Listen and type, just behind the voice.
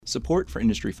Support for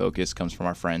Industry Focus comes from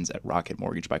our friends at Rocket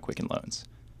Mortgage by Quicken Loans.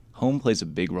 Home plays a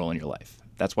big role in your life.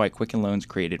 That's why Quicken Loans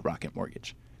created Rocket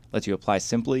Mortgage. It lets you apply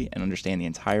simply and understand the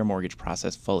entire mortgage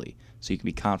process fully, so you can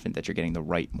be confident that you're getting the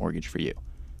right mortgage for you.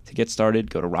 To get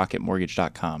started, go to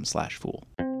rocketmortgage.com/fool.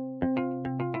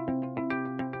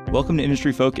 Welcome to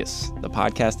Industry Focus, the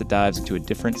podcast that dives into a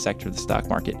different sector of the stock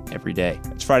market every day.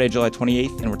 It's Friday, July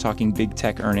 28th, and we're talking big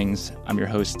tech earnings. I'm your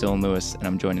host, Dylan Lewis, and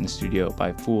I'm joined in the studio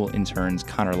by Fool interns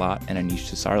Connor Lott and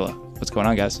Anish Tisarla. What's going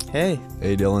on, guys? Hey.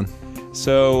 Hey, Dylan.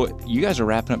 So you guys are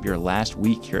wrapping up your last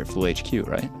week here at Fool HQ,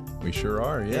 right? We sure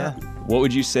are, yeah. What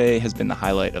would you say has been the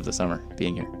highlight of the summer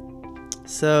being here?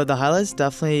 So the highlight's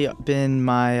definitely been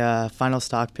my final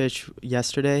stock pitch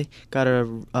yesterday. Got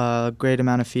a great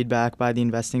amount of feedback by the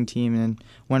investing team and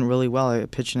went really well. I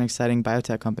pitched an exciting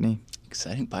biotech company.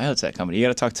 Exciting biotech company. You got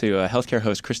to talk to healthcare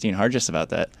host Christine Hargis about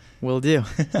that. Will do.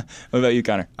 What about you,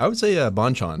 Connor? I would say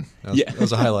Bonchon. That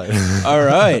was a highlight. All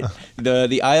right.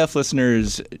 The IF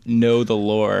listeners know the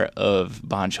lore of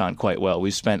Bonchon quite well.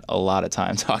 We've spent a lot of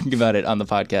time talking about it on the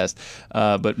podcast,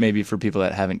 but maybe for people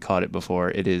that haven't caught it before,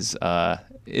 it is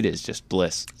just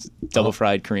bliss. Double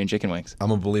fried Korean chicken wings.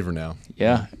 I'm a believer now.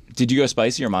 Yeah. Did you go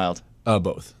spicy or mild?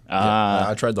 Both. Yeah.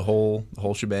 I tried the whole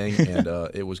shebang, and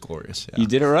it was glorious. Yeah. You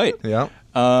did it right. Yeah.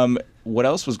 What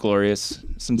else was glorious?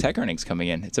 Some tech earnings coming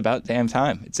in. It's about damn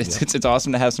time. It's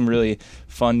awesome to have some really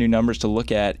fun new numbers to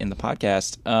look at in the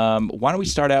podcast. Why don't we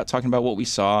start out talking about what we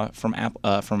saw from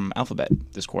Alphabet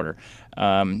this quarter?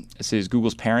 This is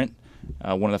Google's parent,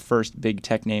 one of the first big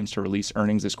tech names to release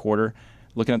earnings this quarter.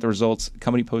 Looking at the results, the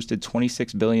company posted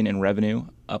 $26 billion in revenue,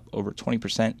 up over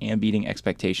 20% and beating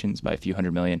expectations by a few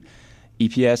hundred million.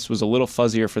 EPS was a little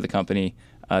fuzzier for the company.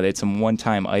 They had some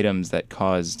one-time items that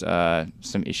caused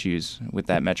some issues with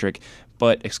that metric.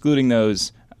 But excluding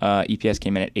those, EPS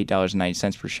came in at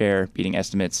 $8.90 per share, beating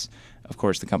estimates. Of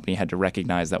course, the company had to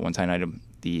recognize that one-time item,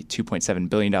 the $2.7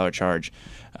 billion charge,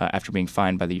 after being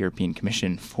fined by the European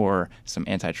Commission for some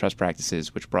antitrust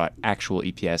practices, which brought actual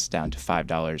EPS down to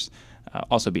 $5,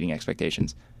 also beating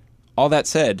expectations. All that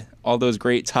said, all those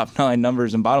great top-line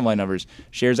numbers and bottom-line numbers,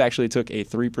 shares actually took a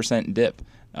 3% dip.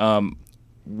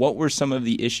 What were some of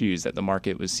the issues that the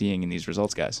market was seeing in these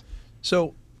results, guys?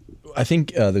 So I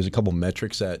think there's a couple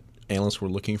metrics that analysts were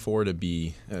looking for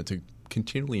to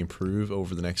continually improve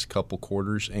over the next couple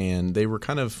quarters, and they were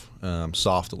kind of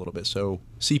soft a little bit. So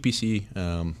CPC,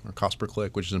 or cost per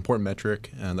click, which is an important metric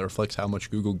that reflects how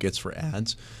much Google gets for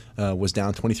ads, was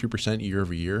down 23% year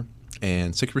over year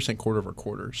and 6% quarter over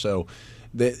quarter. So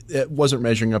it wasn't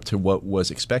measuring up to what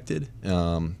was expected.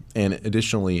 And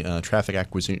additionally, traffic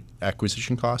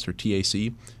acquisition cost, or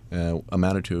TAC,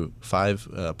 amounted to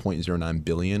 $5.09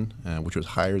 billion, which was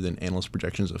higher than analyst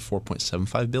projections of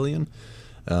 $4.75 billion.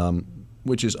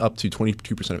 Which is up to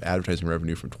 22% of advertising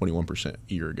revenue from 21%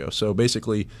 a year ago. So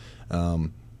basically,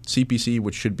 CPC,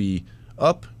 which should be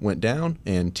up, went down,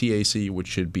 and TAC, which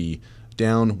should be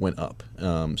down, went up.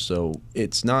 So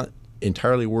it's not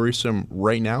entirely worrisome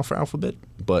right now for Alphabet,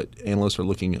 but analysts are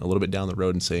looking a little bit down the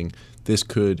road and saying this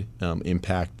could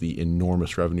impact the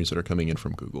enormous revenues that are coming in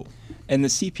from Google. And the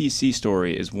CPC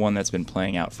story is one that's been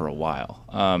playing out for a while.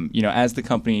 As the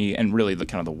company and really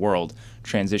the world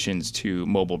transitions to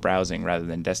mobile browsing rather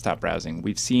than desktop browsing,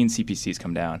 we've seen CPCs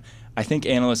come down. I think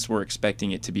analysts were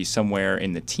expecting it to be somewhere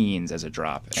in the teens as a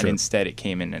drop, Sure. and instead it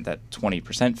came in at that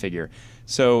 20% figure.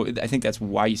 So I think that's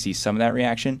why you see some of that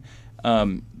reaction.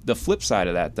 The flip side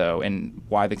of that, though, and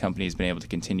why the company has been able to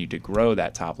continue to grow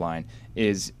that top line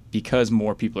is because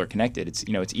more people are connected.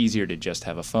 It's easier to just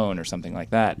have a phone or something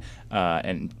like that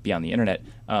and be on the internet.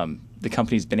 The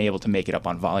company's been able to make it up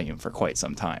on volume for quite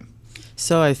some time.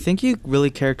 So I think you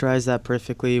really characterized that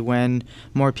perfectly. When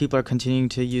more people are continuing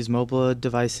to use mobile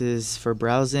devices for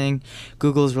browsing,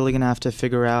 Google is really going to have to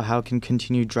figure out how it can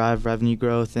continue to drive revenue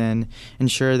growth and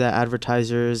ensure that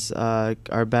advertisers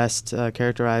are best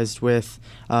characterized with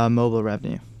mobile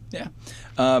revenue. Yeah.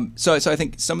 So I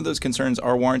think some of those concerns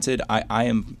are warranted. I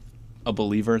am a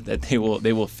believer that they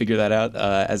will figure that out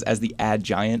as the ad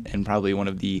giant and probably one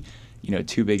of the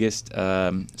two biggest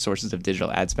sources of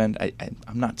digital ad spend.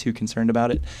 I'm not too concerned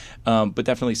about it, but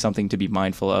definitely something to be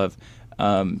mindful of.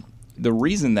 The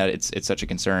reason that it's such a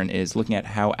concern is looking at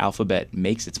how Alphabet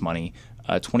makes its money.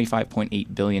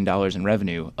 $25.8 billion in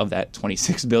revenue of that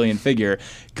 $26 billion figure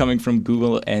coming from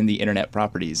Google and the internet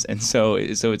properties. And so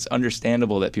it's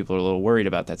understandable that people are a little worried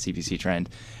about that CPC trend.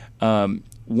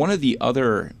 One of the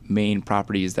other main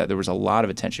properties that there was a lot of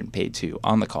attention paid to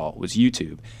on the call was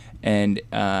YouTube. And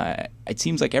it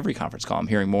seems like every conference call I'm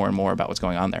hearing more and more about what's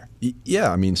going on there.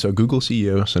 Yeah, I mean, so Google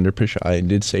CEO Sundar Pichai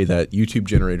did say that YouTube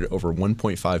generated over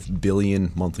 1.5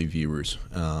 billion monthly viewers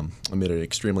amid an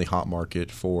extremely hot market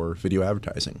for video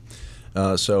advertising.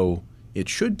 So it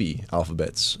should be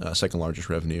Alphabet's second largest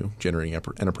revenue generating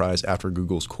enterprise after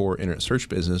Google's core internet search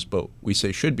business, but we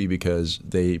say should be because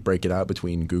they break it out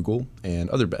between Google and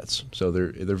other bets. So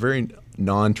they're very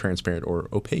non-transparent or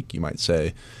opaque, you might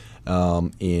say,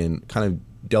 in kind of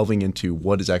delving into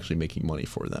what is actually making money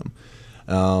for them.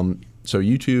 So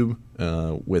YouTube,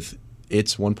 with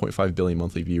its 1.5 billion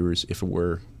monthly viewers, if it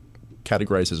were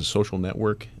categorized as a social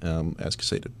network, as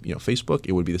say, Facebook,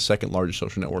 it would be the second largest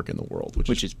social network in the world,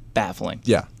 which is baffling.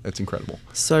 Yeah, that's incredible.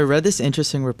 So I read this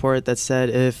interesting report that said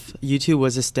if YouTube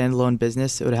was a standalone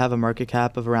business, it would have a market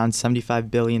cap of around $75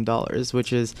 billion,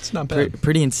 which is it's not bad.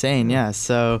 Pretty insane. Yeah,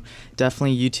 so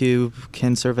definitely YouTube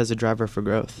can serve as a driver for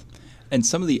growth. And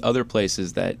some of the other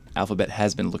places that Alphabet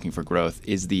has been looking for growth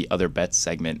is the other bets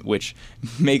segment, which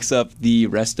makes up the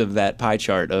rest of that pie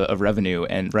chart of revenue.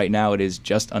 And right now it is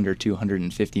just under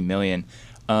 $250 million.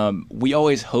 We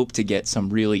always hope to get some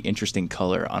really interesting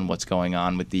color on what's going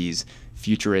on with these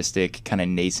futuristic kind of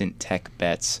nascent tech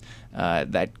bets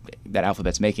that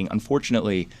Alphabet's making.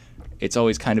 Unfortunately, it's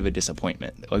always kind of a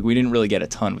disappointment. Like, we didn't really get a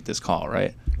ton with this call,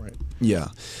 right? Right. Yeah.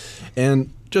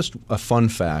 And just a fun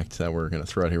fact that we're going to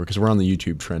throw out here, because we're on the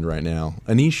YouTube trend right now.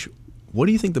 Anish, what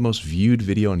do you think the most viewed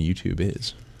video on YouTube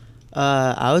is?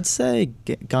 I would say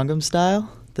Gangnam Style,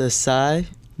 the Psy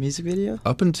music video.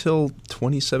 Up until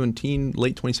 2017,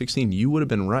 late 2016, you would have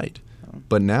been right.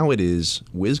 But now it is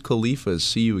Wiz Khalifa's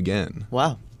See You Again.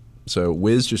 Wow. So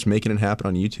Wiz just making it happen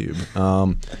on YouTube.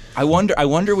 I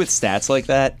wonder with stats like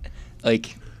that,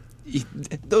 like,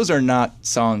 those are not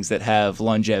songs that have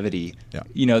longevity.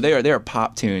 Yeah. They are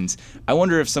pop tunes. I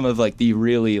wonder if some of like the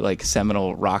really like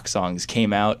seminal rock songs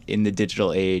came out in the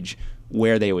digital age,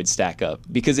 where they would stack up,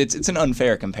 because it's an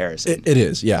unfair comparison. It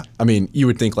is, yeah. I mean, you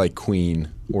would think like Queen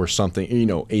or something,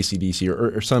 AC/DC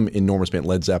or some enormous band,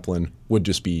 Led Zeppelin, would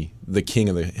just be the king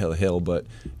of the hill. But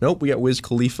nope, we got Wiz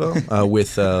Khalifa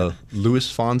with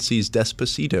Luis Fonsi's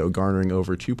Despacito garnering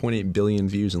over 2.8 billion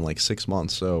views in like 6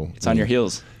 months. So it's on your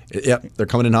heels. Yep, they're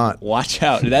coming in hot. Watch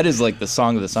out. That is like the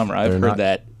song of the summer. I've heard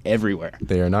that everywhere.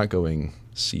 They are not going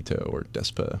Cito or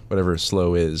Despa, whatever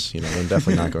slow is. They're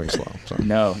definitely not going slow. So.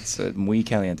 No, it's muy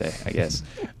caliente, I guess.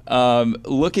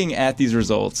 Looking at these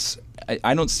results,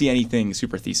 I don't see anything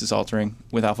super thesis altering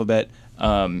with Alphabet.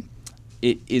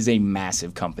 It is a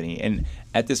massive company, and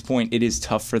at this point, it is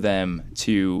tough for them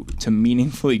to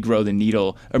meaningfully grow the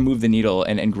needle or move the needle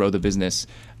and grow the business.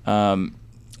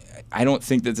 I don't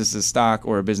think that this is a stock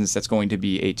or a business that's going to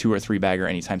be a 2 or 3 bagger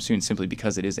anytime soon, simply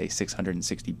because it is a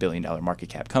 $660 billion market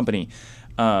cap company.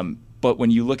 But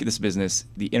when you look at this business,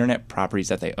 the internet properties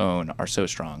that they own are so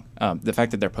strong. The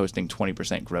fact that they're posting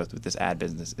 20% growth with this ad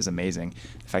business is amazing.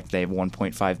 The fact that they have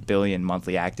 1.5 billion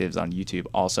monthly actives on YouTube,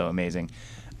 also amazing.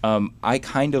 I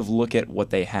kind of look at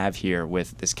what they have here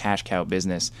with this cash cow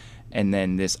business and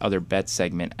then this other bets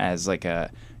segment as like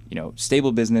a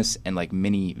stable business and like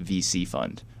mini VC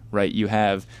fund. Right, you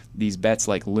have these bets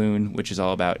like Loon, which is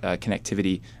all about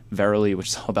connectivity, Verily, which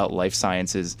is all about life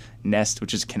sciences, Nest,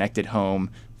 which is connected home,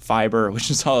 Fiber, which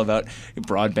is all about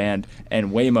broadband,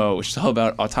 and Waymo, which is all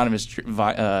about autonomous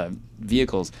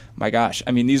vehicles. My gosh,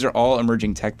 I mean, these are all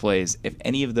emerging tech plays. If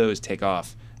any of those take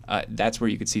off, that's where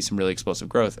you could see some really explosive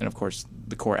growth. And of course,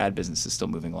 the core ad business is still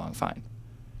moving along fine.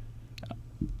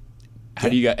 How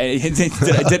do you guys?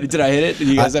 Did I hit it? Do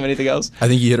you guys have anything else? I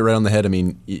think you hit it right on the head. I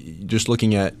mean, just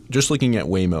looking at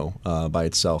Waymo by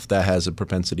itself, that has a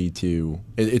propensity to.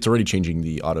 It's already changing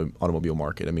the automobile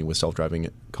market. I mean, with self-driving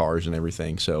cars and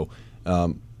everything. So,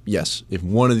 yes, if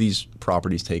one of these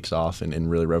properties takes off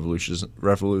and really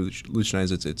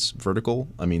revolutionizes its vertical,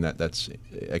 I mean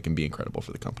it can be incredible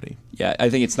for the company. Yeah,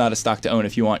 I think it's not a stock to own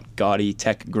if you want gaudy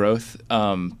tech growth.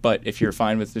 But if you're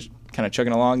fine with just kind of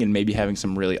chugging along and maybe having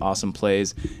some really awesome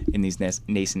plays in these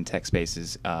nascent tech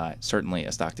spaces, certainly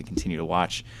a stock to continue to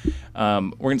watch.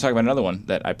 We're going to talk about another one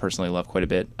that I personally love quite a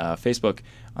bit, Facebook,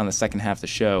 on the second half of the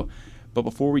show. But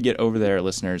before we get over there,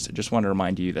 listeners, I just want to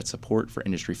remind you that support for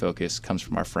Industry Focus comes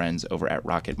from our friends over at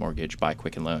Rocket Mortgage by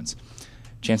Quicken Loans.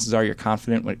 Chances are you're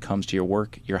confident when it comes to your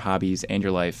work, your hobbies, and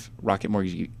your life. Rocket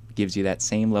Mortgage gives you that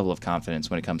same level of confidence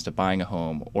when it comes to buying a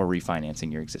home or refinancing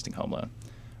your existing home loan.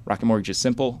 Rocket Mortgage is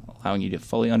simple, allowing you to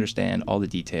fully understand all the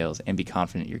details and be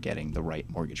confident you're getting the right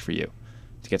mortgage for you.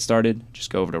 To get started,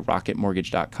 just go over to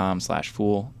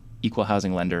rocketmortgage.com/fool, equal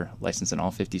housing lender, licensed in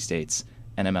all 50 states,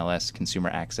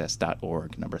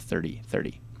 nmlsconsumeraccess.org, number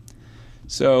 3030.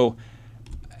 So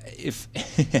if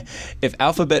if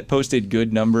Alphabet posted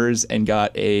good numbers and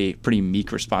got a pretty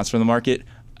meek response from the market,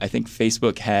 I think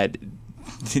Facebook had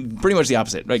pretty much the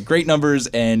opposite. Like great numbers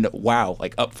and wow,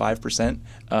 like up 5%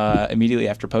 immediately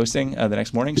after posting the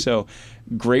next morning. So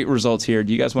great results here.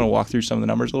 Do you guys want to walk through some of the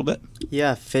numbers a little bit?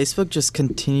 Yeah, Facebook just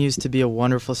continues to be a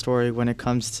wonderful story when it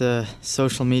comes to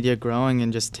social media growing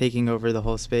and just taking over the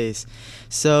whole space.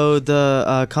 So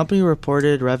the company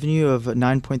reported revenue of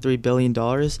 $9.3 billion,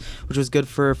 which was good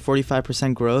for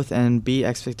 45% growth and beat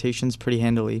expectations pretty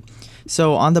handily.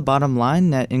 So on the bottom line,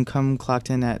 net income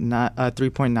clocked in at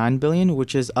 $3.9 billion,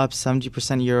 which is up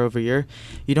 70% year over year.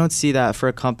 You don't see that for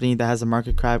a company that has a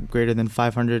market cap greater than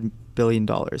 $500 billion.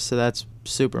 So that's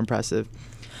super impressive.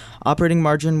 Operating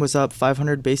margin was up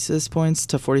 500 basis points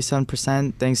to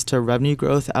 47% thanks to revenue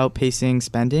growth outpacing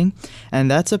spending. And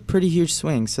that's a pretty huge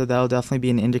swing. So that'll definitely be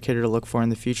an indicator to look for in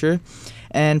the future.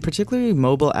 And particularly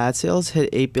mobile ad sales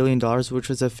hit $8 billion, which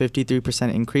was a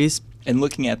 53% increase. And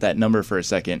looking at that number for a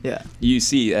second, you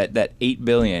see that $8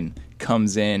 billion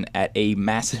comes in at a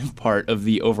massive part of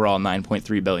the overall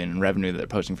 $9.3 billion in revenue that they're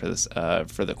posting for this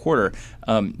for the quarter.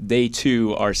 They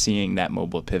too are seeing that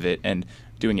mobile pivot and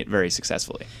doing it very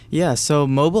successfully. Yeah, so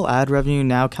mobile ad revenue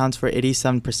now counts for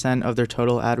 87% of their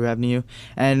total ad revenue.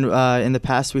 And in the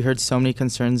past, we heard so many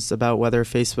concerns about whether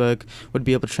Facebook would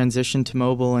be able to transition to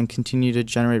mobile and continue to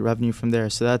generate revenue from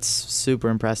there. So that's super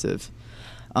impressive.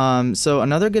 So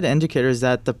another good indicator is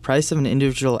that the price of an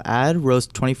individual ad rose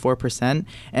 24%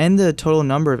 and the total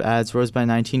number of ads rose by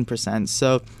 19%.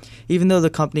 So even though the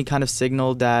company kind of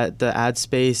signaled that the ad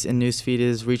space in newsfeed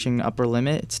is reaching upper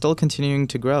limit, it's still continuing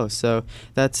to grow. So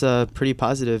that's pretty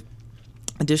positive.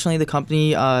 Additionally, the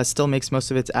company still makes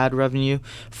most of its ad revenue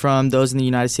from those in the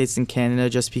United States and Canada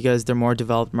just because they're more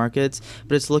developed markets,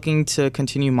 but it's looking to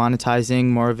continue monetizing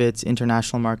more of its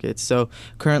international markets. So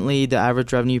currently, the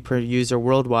average revenue per user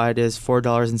worldwide is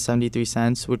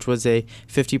 $4.73, which was a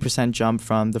 50% jump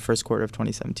from the first quarter of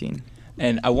 2017.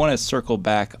 And I want to circle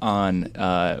back on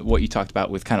what you talked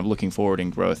about with kind of looking forward in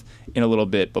growth in a little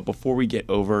bit. But before we get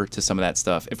over to some of that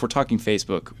stuff, if we're talking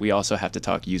Facebook, we also have to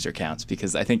talk user counts,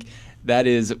 because I think that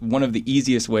is one of the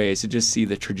easiest ways to just see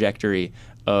the trajectory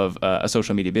of a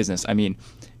social media business. I mean,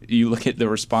 you look at the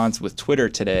response with Twitter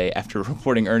today after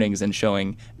reporting earnings and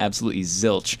showing absolutely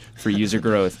zilch for user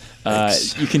growth.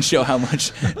 You can show how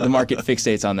much the market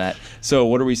fixates on that. So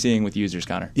what are we seeing with users,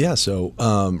 Connor? Yeah, so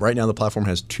right now the platform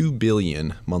has 2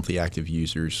 billion monthly active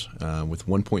users with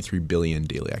 1.3 billion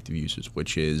daily active users,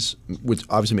 which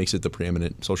obviously makes it the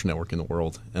preeminent social network in the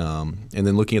world. And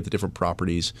then looking at the different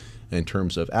properties in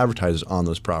terms of advertisers on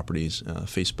those properties,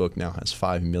 Facebook now has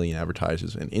 5 million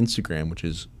advertisers, and Instagram, which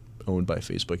is owned by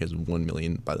Facebook, has 1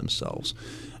 million by themselves.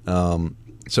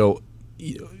 So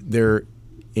they're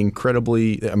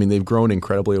incredibly, I mean, they've grown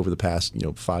incredibly over the past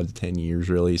 5 to 10 years,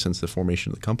 really, since the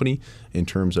formation of the company, in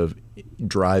terms of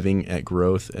driving at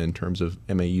growth in terms of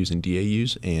MAUs and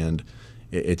DAUs, and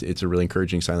it's a really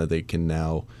encouraging sign that they can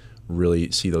now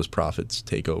really see those profits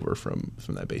take over from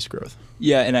that base growth.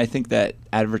 Yeah, and I think that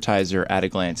advertiser at a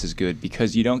glance is good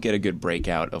because you don't get a good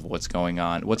breakout of what's going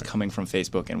on, what's coming from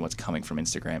Facebook and what's coming from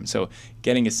Instagram. So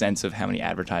getting a sense of how many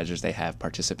advertisers they have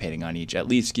participating on each at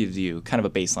least gives you kind of a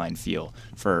baseline feel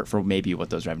for maybe what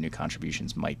those revenue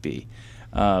contributions might be.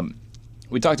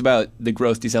 We talked about the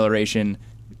growth deceleration.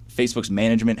 Facebook's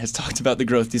management has talked about the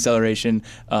growth deceleration.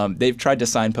 They've tried to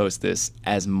signpost this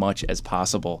as much as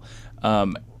possible.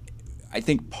 I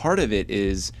think part of it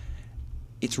is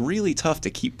it's really tough to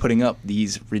keep putting up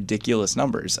these ridiculous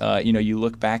numbers. You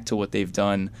look back to what they've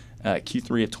done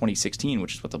Q3 of 2016,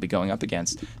 which is what they'll be going up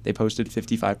against. They posted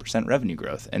 55% revenue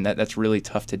growth, and that's really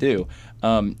tough to do.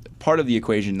 Part of the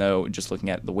equation, though, just looking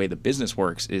at the way the business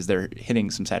works, is they're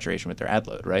hitting some saturation with their ad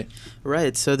load, right?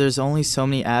 Right. So there's only so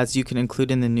many ads you can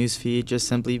include in the newsfeed, just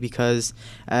simply because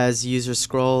as users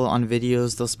scroll on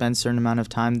videos, they'll spend a certain amount of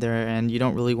time there, and you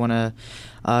don't really want to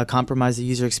compromise the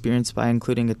user experience by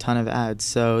including a ton of ads.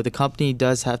 So the company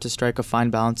does have to strike a fine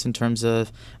balance in terms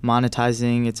of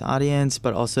monetizing its audience,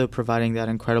 but also providing that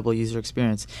incredible user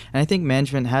experience. And I think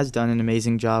management has done an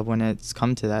amazing job when it's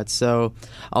come to that. So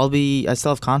I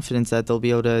still have confidence that they'll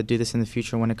be able to do this in the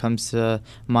future when it comes to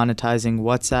monetizing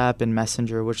WhatsApp and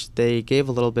Messenger, which they gave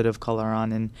a little bit of color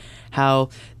on, and how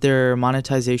their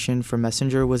monetization for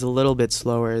Messenger was a little bit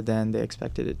slower than they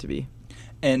expected it to be.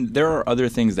 And there are other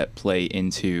things that play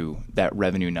into that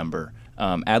revenue number.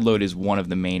 Ad load is one of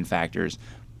the main factors,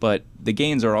 but the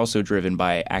gains are also driven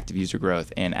by active user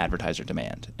growth and advertiser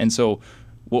demand. And so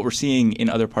what we're seeing in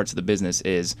other parts of the business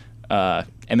is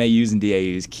MAUs and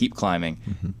DAUs keep climbing,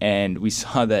 and we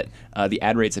saw that the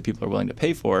ad rates that people are willing to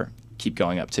pay for keep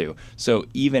going up too. So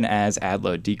even as ad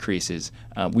load decreases,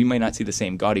 we might not see the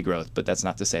same gaudy growth, but that's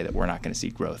not to say that we're not going to see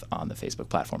growth on the Facebook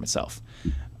platform itself.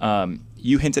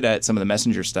 You hinted at some of the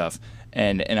Messenger stuff,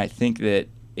 and I think that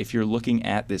if you're looking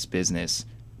at this business,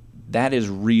 that is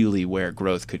really where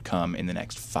growth could come in the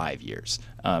next 5 years,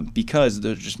 because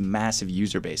there's just massive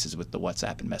user bases with the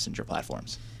WhatsApp and Messenger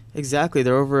platforms. Exactly.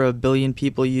 There are over 1 billion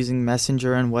people using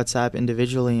Messenger and WhatsApp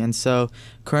individually. And so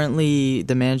currently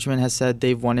the management has said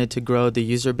they've wanted to grow the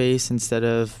user base instead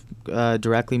of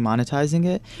directly monetizing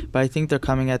it. But I think they're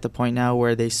coming at the point now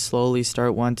where they slowly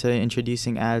start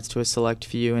introducing ads to a select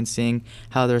few and seeing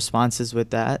how the response is with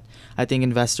that. I think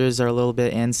investors are a little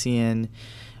bit antsy, and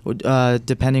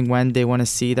depending when they want to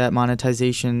see that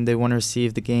monetization, they want to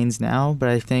receive the gains now. But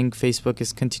I think Facebook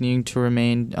is continuing to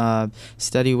remain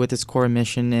steady with its core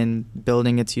mission in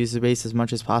building its user base as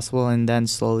much as possible, and then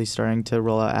slowly starting to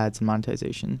roll out ads and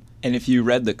monetization. And if you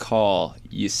read the call,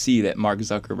 you see that Mark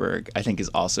Zuckerberg, I think, is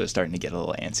also starting to get a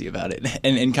little antsy about it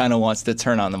and kind of wants to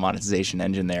turn on the monetization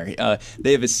engine there.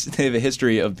 They have a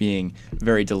history of being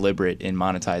very deliberate in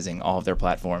monetizing all of their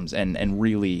platforms and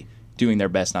really doing their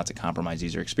best not to compromise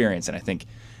user experience. And I think,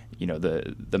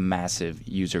 the massive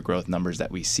user growth numbers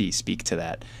that we see speak to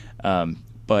that.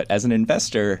 But as an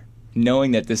investor,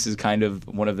 knowing that this is kind of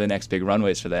one of the next big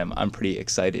runways for them, I'm pretty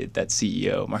excited that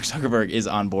CEO Mark Zuckerberg is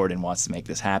on board and wants to make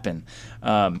this happen,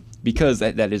 because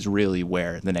that is really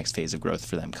where the next phase of growth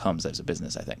for them comes as a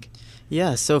business, I think.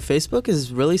 Yeah, so Facebook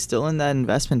is really still in that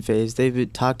investment phase.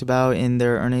 They've talked about in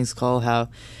their earnings call how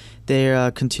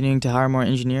they're continuing to hire more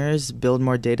engineers, build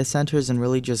more data centers, and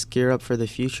really just gear up for the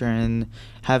future and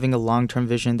having a long-term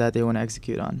vision that they want to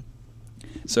execute on.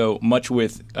 So much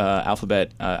with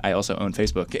Alphabet, I also own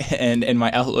Facebook, and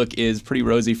my outlook is pretty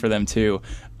rosy for them too.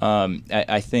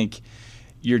 I think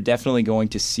you're definitely going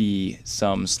to see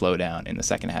some slowdown in the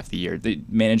second half of the year. The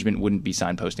management wouldn't be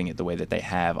signposting it the way that they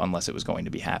have unless it was going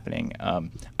to be happening.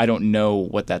 I don't know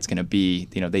what that's going to be.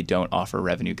 They don't offer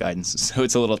revenue guidance, so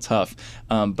it's a little tough.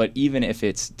 But even if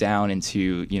it's down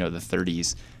into the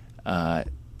 30s,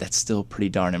 that's still pretty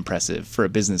darn impressive for a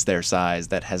business their size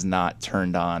that has not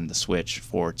turned on the switch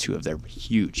for two of their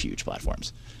huge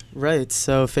platforms. Right.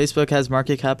 So Facebook has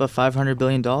market cap of $500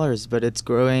 billion, but it's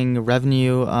growing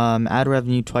revenue, ad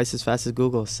revenue twice as fast as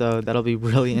Google. So that'll be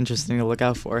really interesting to look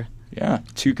out for. Yeah.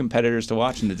 Two competitors to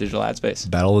watch in the digital ad space.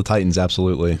 Battle of the Titans,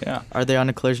 absolutely. Yeah. Are they on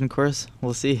a collision course?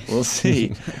 We'll see. We'll see.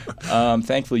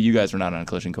 Thankfully, you guys were not on a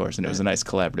collision course, and it was a nice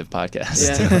collaborative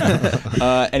podcast.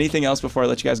 Yeah. Anything else before I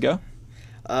let you guys go?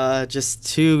 Just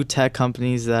two tech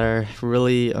companies that are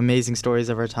really amazing stories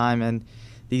of our time, and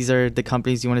these are the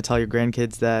companies you want to tell your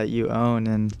grandkids that you own,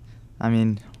 and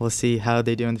we'll see how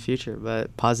they do in the future,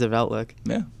 but positive outlook.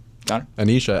 Yeah. Connor?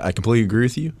 Anish, I completely agree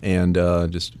with you, and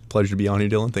just pleasure to be on here,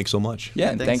 Dylan. Thanks so much.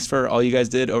 Yeah, and thanks for all you guys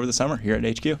did over the summer here at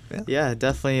HQ. Yeah,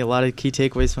 definitely a lot of key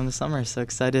takeaways from the summer, so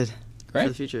excited for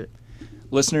the future.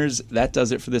 Listeners, that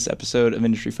does it for this episode of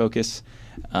Industry Focus.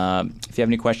 If you have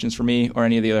any questions for me or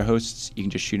any of the other hosts, you can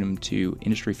just shoot them to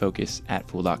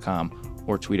industryfocus@fool.com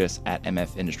or tweet us at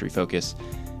MFIndustryFocus.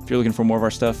 If you're looking for more of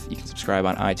our stuff, you can subscribe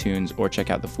on iTunes or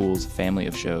check out the Fool's family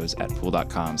of shows at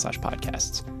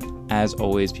fool.com/podcasts. As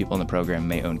always, people in the program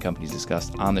may own companies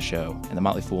discussed on the show, and the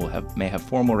Motley Fool may have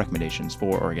formal recommendations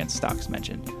for or against stocks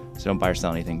mentioned, so don't buy or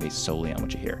sell anything based solely on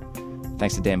what you hear.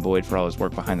 Thanks to Dan Boyd for all his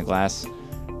work behind the glass.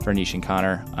 For Anish and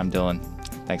Connor, I'm Dylan.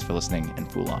 Thanks for listening,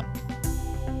 and Fool on.